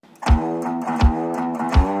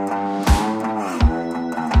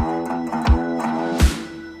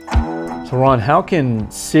So Ron, how can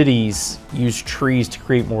cities use trees to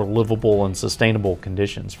create more livable and sustainable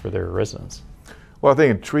conditions for their residents? Well, I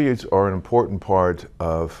think trees are an important part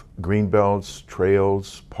of green belts,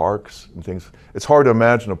 trails, parks, and things. It's hard to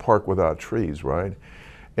imagine a park without trees, right?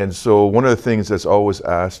 And so one of the things that's always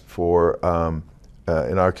asked for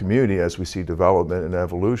in our community as we see development and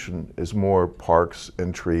evolution is more parks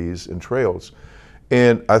and trees and trails.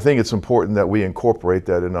 And I think it's important that we incorporate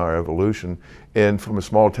that in our evolution. And from a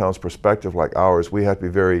small town's perspective like ours, we have to be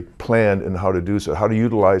very planned in how to do so, how to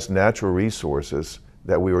utilize natural resources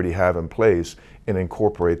that we already have in place and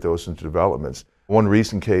incorporate those into developments. One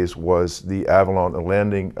recent case was the Avalon and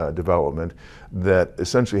Landing development that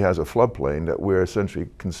essentially has a floodplain that we're essentially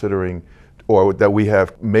considering, or that we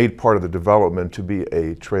have made part of the development to be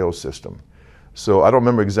a trail system. So I don't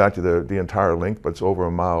remember exactly the entire length, but it's over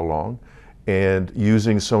a mile long. And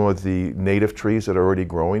using some of the native trees that are already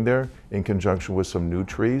growing there in conjunction with some new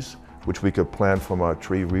trees, which we could plant from a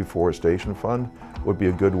tree reforestation fund, would be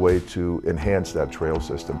a good way to enhance that trail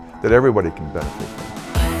system that everybody can benefit from.